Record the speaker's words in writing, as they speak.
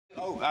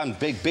Oh, and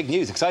big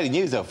news, exciting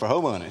news though for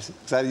homeowners.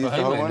 Exciting news for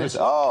homeowners.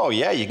 Oh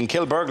yeah, you can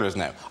kill burglars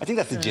now. I think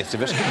that's the gist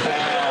of it.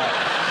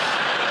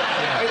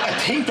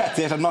 I think that's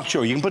it. I'm not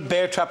sure. You can put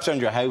bear traps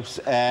around your house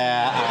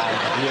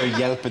and hear a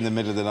yelp in the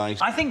middle of the night.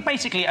 I think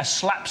basically a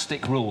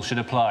slapstick rule should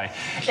apply.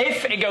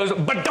 If it goes you're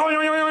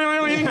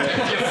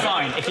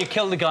fine. If you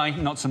kill the guy,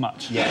 not so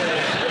much.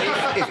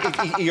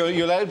 Yeah.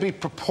 You're allowed to be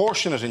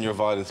proportionate in your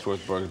violence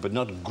towards burglars, but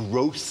not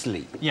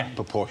grossly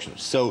proportionate.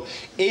 So,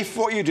 if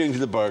what you're doing to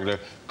the burglar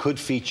could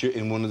feature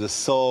in one of the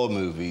Saw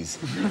movies,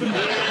 you want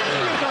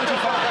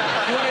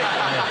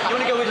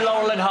to go with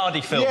Laurel and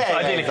Hardy films,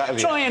 ideally. Exactly.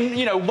 Try and,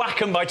 you know, whack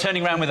them by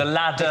turning around with a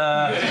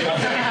ladder,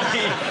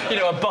 you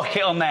know, a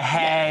bucket on their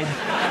head.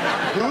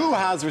 Who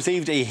has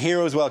received a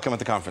hero's welcome at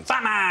the conference?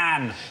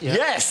 Batman! Yeah.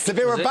 Yes, the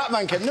bit where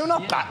Batman came. No,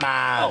 not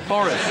Batman. Oh,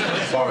 Boris.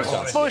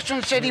 Boris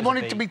Johnson said he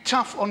wanted to be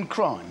tough on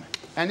crime.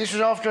 And this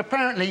was after,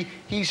 apparently,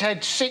 he's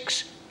had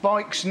 6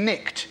 bikes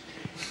nicked.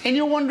 And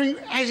you're wondering,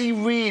 has he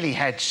really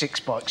had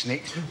 6 bikes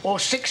nicked? Or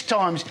 6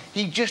 times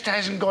he just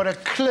hasn't got a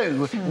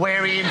clue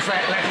where he in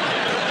fact left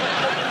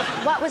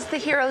them? What was the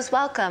hero's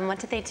welcome? What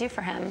did they do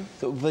for him?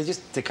 So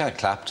they kind of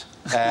clapped.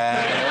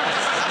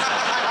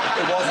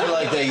 It wasn't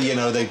like they, you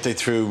know, they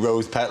threw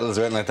rose petals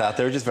or anything like that.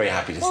 They were just very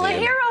happy to see him. Well, a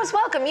hero's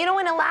welcome. You know,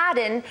 in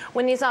Aladdin,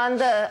 when he's on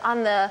the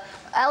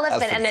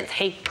elephant and it's,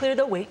 hey, clear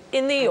the way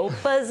in the old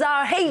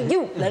bazaar. Hey,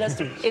 you, let us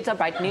through. It's a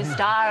bright new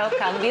star. Oh,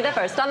 come be the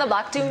first on the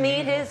block to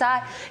meet his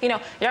eye. You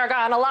know, you're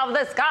gonna love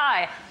this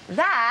guy.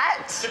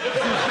 That...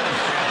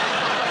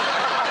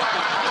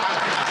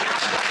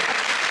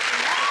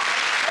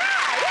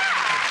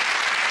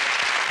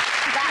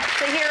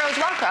 The hero's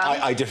welcome.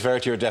 I defer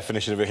to your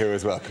definition of a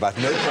hero's welcome. At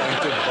no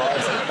point did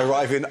Bobs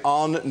arriving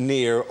on,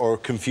 near, or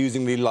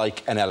confusingly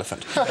like an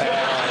elephant.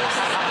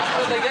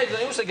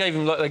 They also gave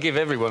him, like they give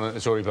everyone at the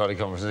Tory party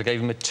conferences, they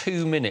gave him a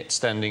 2-minute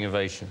standing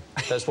ovation.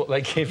 That's what they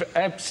give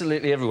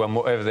absolutely everyone,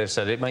 whatever they've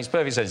said. It makes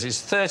perfect sense.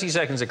 It's 30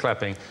 seconds of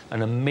clapping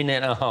and a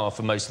minute and a half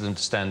for most of them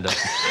to stand up. Do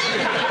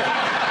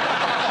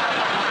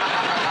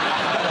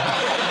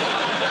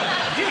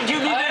you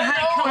need a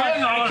hat?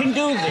 I can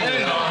do this.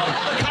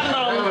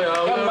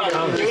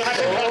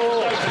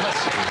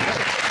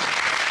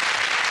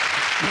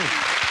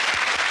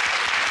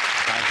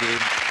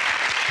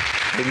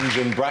 Hinge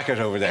and bracket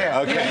over there.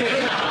 OK.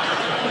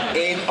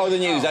 In other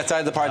news,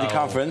 outside the party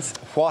conference,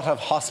 what have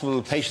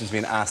hospital patients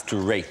been asked to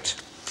rate?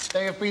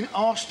 They have been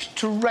asked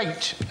to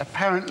rate,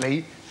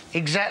 apparently,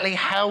 exactly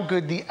how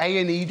good the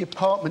A&E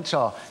departments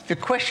are. The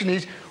question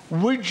is,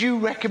 would you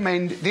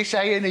recommend this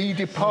A&E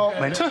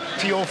department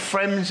to your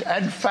friends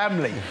and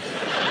family?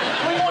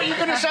 I mean, what are you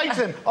going to say to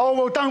them? Oh,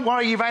 well, don't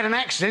worry, you've had an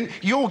accident.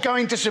 You're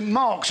going to St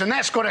Mark's, and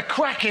that's got a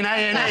crack in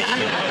A&E.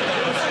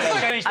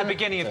 It's the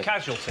beginning of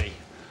Casualty.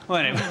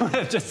 Wasn't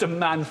it? Just a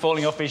man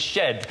falling off his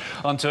shed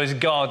onto his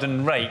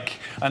garden rake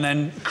and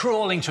then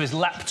crawling to his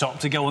laptop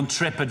to go on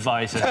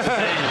TripAdvisor.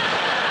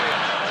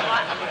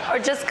 Or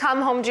just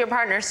come home to your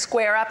partner,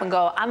 square up and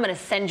go, I'm going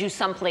to send you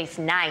someplace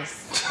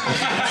nice.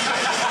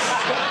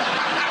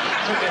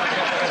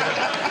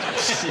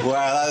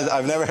 Well,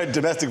 I've never heard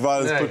domestic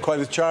violence put quite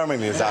as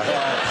charmingly as that.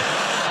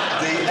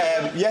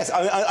 Yes,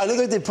 I know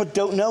that they put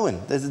don't know in.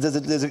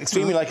 There's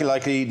extremely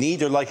likely,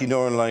 neither likely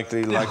nor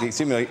unlikely,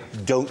 extremely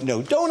don't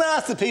know. Don't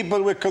ask the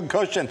people with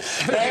concussion.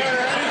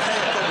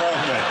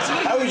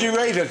 How would you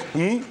rate it?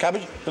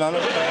 Cabbage? Banana?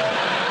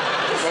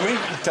 Mummy?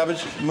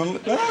 Cabbage?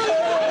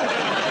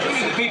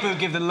 The people who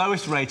give the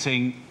lowest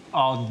rating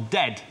are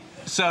dead.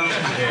 So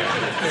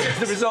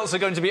the results are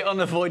going to be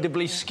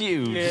unavoidably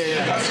skewed.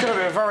 That's going to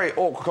be a very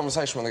awkward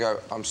conversation when they go,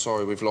 I'm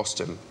sorry, we've lost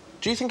him.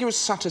 Do you think he was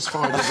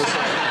satisfied with the...